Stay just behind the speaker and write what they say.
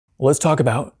Let's talk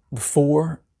about the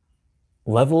 4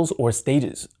 levels or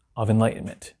stages of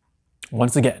enlightenment.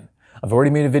 Once again, I've already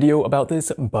made a video about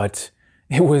this, but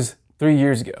it was 3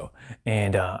 years ago,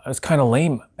 and I was kind of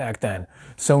lame back then.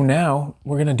 So now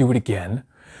we're gonna do it again,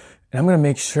 and I'm gonna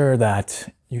make sure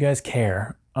that you guys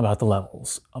care about the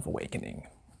levels of awakening,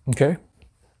 okay?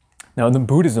 Now in the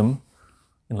Buddhism,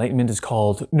 enlightenment is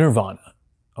called nirvana,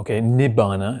 okay?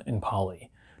 Nibbana in Pali.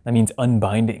 That means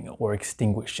unbinding or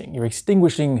extinguishing. You're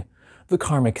extinguishing the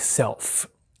karmic self,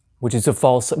 which is a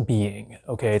false being,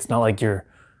 okay? It's not like you're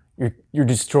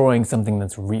destroying something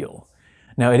that's real.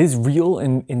 Now it is real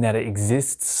in that it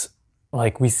exists,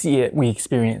 like we see it, we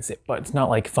experience it, but it's not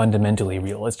like fundamentally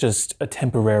real. It's just a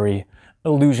temporary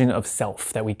illusion of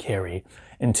self that we carry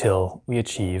until we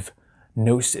achieve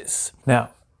gnosis.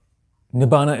 Now,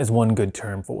 Nibbana is one good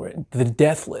term for it. The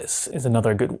deathless is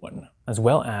another good one, as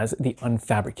well as the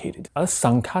unfabricated.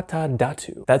 Asankhata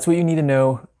dhatu. That's what you need to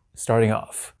know starting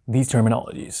off. These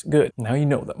terminologies. Good. Now you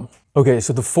know them. Okay,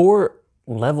 so the 4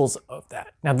 levels of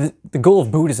that. Now, the goal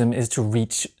of Buddhism is to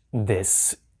reach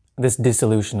this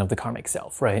dissolution of the karmic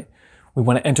self, right? We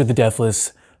want to enter the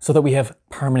deathless so that we have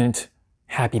permanent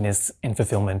happiness and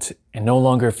fulfillment and no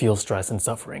longer feel stress and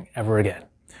suffering ever again.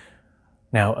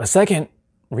 Now, a second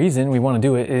reason we want to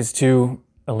do it is to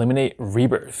eliminate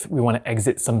rebirth. We want to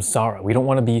exit samsara. We don't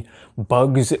want to be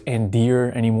bugs and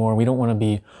deer anymore. We don't want to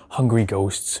be hungry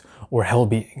ghosts or hell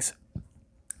beings.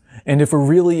 And if we're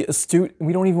really astute,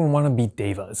 we don't even want to be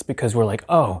devas because we're like,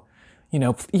 oh, you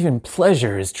know, even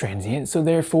pleasure is transient, so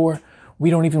therefore we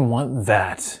don't even want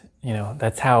that. You know,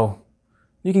 that's how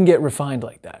you can get refined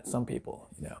like that. Some people,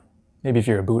 you know, maybe if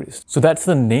you're a Buddhist. So that's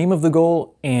the name of the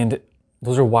goal, and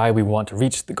those are why we want to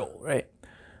reach the goal, right?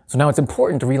 So now it's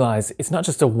important to realize it's not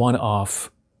just a one-off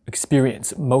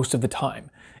experience most of the time.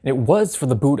 And it was for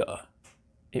the Buddha.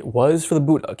 It was for the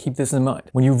Buddha. Keep this in mind.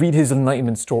 When you read his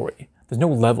enlightenment story, there's no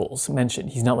levels mentioned.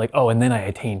 He's not like, oh, and then I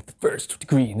attained the 1st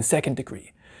degree and the 2nd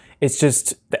degree. It's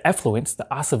just the effluence, the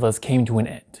asavas came to an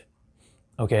end.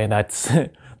 Okay,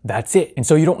 that's it. And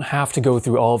so you don't have to go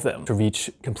through all of them to reach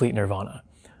complete nirvana.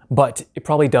 But it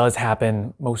probably does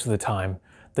happen most of the time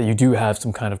that you do have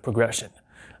some kind of progression.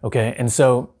 Okay, and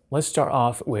so let's start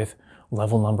off with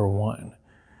level number 1.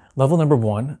 Level number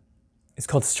 1 is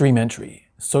called stream entry,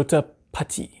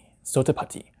 sotapatti.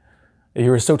 Sotapatti.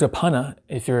 You're a sotapanna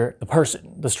if you're the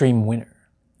person, the stream winner,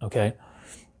 okay?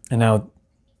 And now,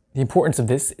 the importance of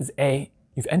this is A,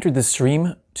 you've entered the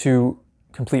stream to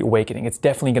complete awakening. It's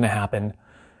definitely gonna happen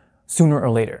sooner or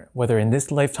later, whether in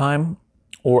this lifetime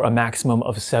or a maximum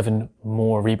of 7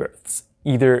 more rebirths,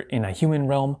 either in a human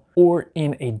realm or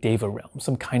in a deva realm,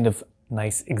 some kind of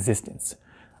nice existence.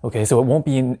 Okay, so it won't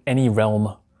be in any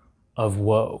realm of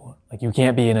woe. Like you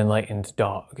can't be an enlightened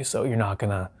dog, so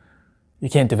you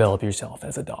can't develop yourself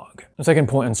as a dog. The second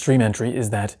point on stream entry is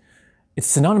that it's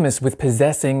synonymous with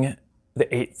possessing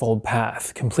the Eightfold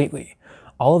Path completely.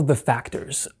 All of the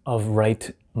factors of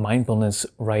right mindfulness,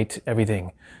 right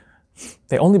everything,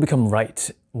 they only become right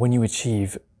when you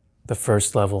achieve the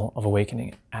 1st level of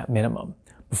awakening at minimum.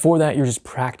 Before that, you're just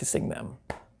practicing them.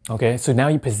 Okay, so now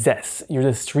you possess, you're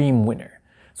the stream winner.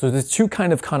 So there's 2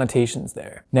 kind of connotations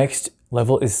there. Next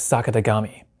level is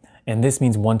Sakadagami, and this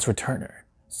means once returner.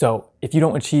 So if you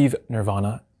don't achieve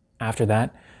nirvana after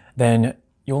that, then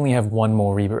you only have 1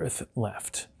 more rebirth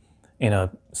left in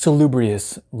a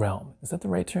salubrious realm. Is that the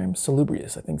right term?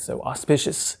 Salubrious, I think so.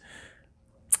 Auspicious.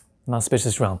 An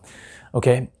auspicious realm.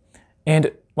 Okay,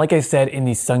 and like I said in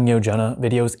the Samyojana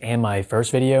videos and my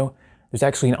first video, there's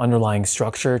actually an underlying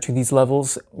structure to these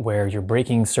levels where you're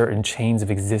breaking certain chains of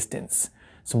existence,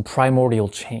 some primordial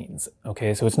chains,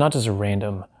 okay? So it's not just a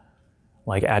random,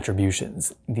 like,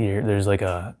 attributions. There's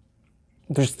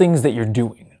things that you're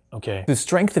doing, okay? The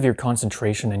strength of your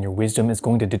concentration and your wisdom is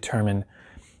going to determine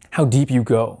how deep you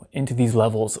go into these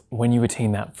levels when you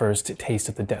attain that first taste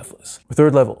of the deathless. The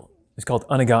 3rd level is called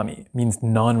anagami, means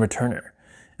non-returner.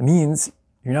 It means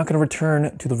you're not going to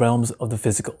return to the realms of the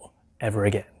physical ever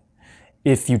again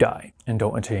if you die and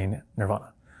don't attain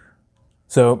nirvana.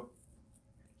 So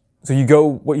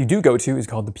what you do go to is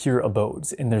called the pure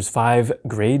abodes, and there's 5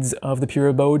 grades of the pure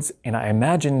abodes, and I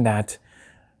imagine that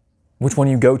which one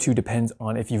you go to depends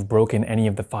on if you've broken any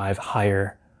of the 5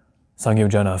 higher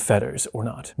Samyojana fetters or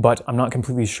not. But I'm not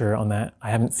completely sure on that.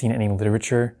 I haven't seen any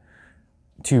literature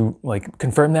to like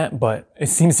confirm that, but it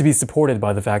seems to be supported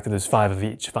by the fact that there's 5 of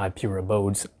each, 5 pure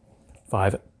abodes,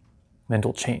 5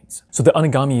 mental chains. So the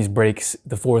anagamis breaks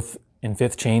the 4th and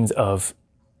 5th chains of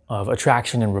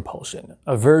attraction and repulsion,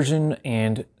 aversion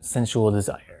and sensual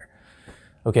desire.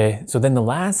 Okay, so then the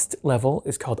last level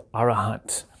is called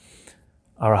arahant.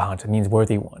 Arahant, it means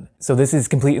worthy one. So this is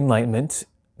complete enlightenment.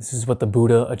 This is what the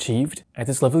Buddha achieved. At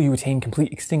this level, you attain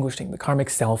complete extinguishing. The karmic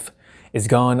self is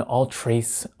gone. All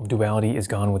trace of duality is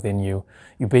gone within you.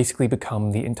 You basically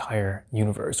become the entire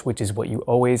universe, which is what you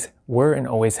always were and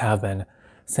always have been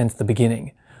since the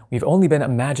beginning. We've only been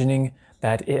imagining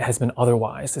that it has been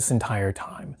otherwise this entire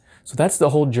time. So that's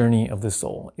the whole journey of the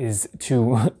soul, is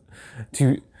to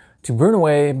burn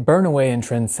away and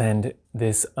transcend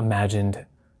this imagined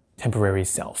temporary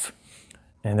self.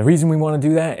 And the reason we want to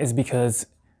do that is because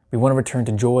we want to return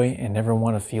to joy and never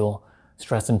want to feel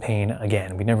stress and pain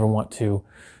again. We never want to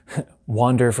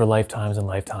wander for lifetimes and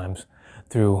lifetimes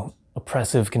through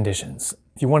oppressive conditions.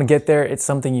 If you want to get there, it's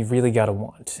something you've really got to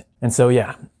want. And so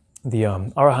yeah, the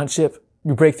Arahantship,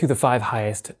 you break through the 5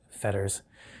 highest fetters,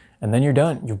 and then you're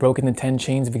done. You've broken the 10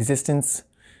 chains of existence,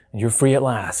 and you're free at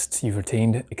last. You've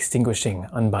attained extinguishing,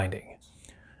 unbinding.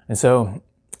 And so,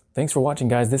 thanks for watching,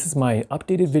 guys. This is my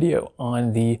updated video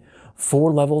on the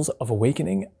 4 levels of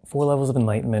awakening, 4 levels of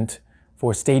enlightenment,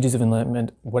 4 stages of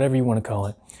enlightenment, whatever you want to call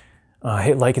it.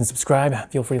 Hit like and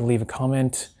subscribe. Feel free to leave a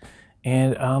comment.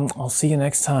 And I'll see you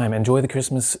next time. Enjoy the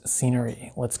Christmas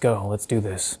scenery. Let's go. Let's do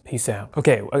this. Peace out.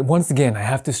 Okay, once again, I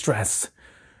have to stress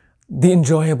the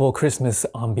enjoyable Christmas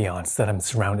ambiance that I'm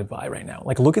surrounded by right now.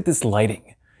 Like, look at this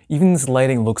lighting. Even this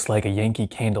lighting looks like a Yankee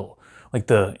candle. Like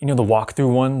the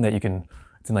walkthrough one that you can,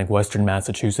 it's in like Western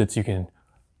Massachusetts, you can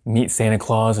meet Santa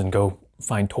Claus and go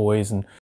find toys and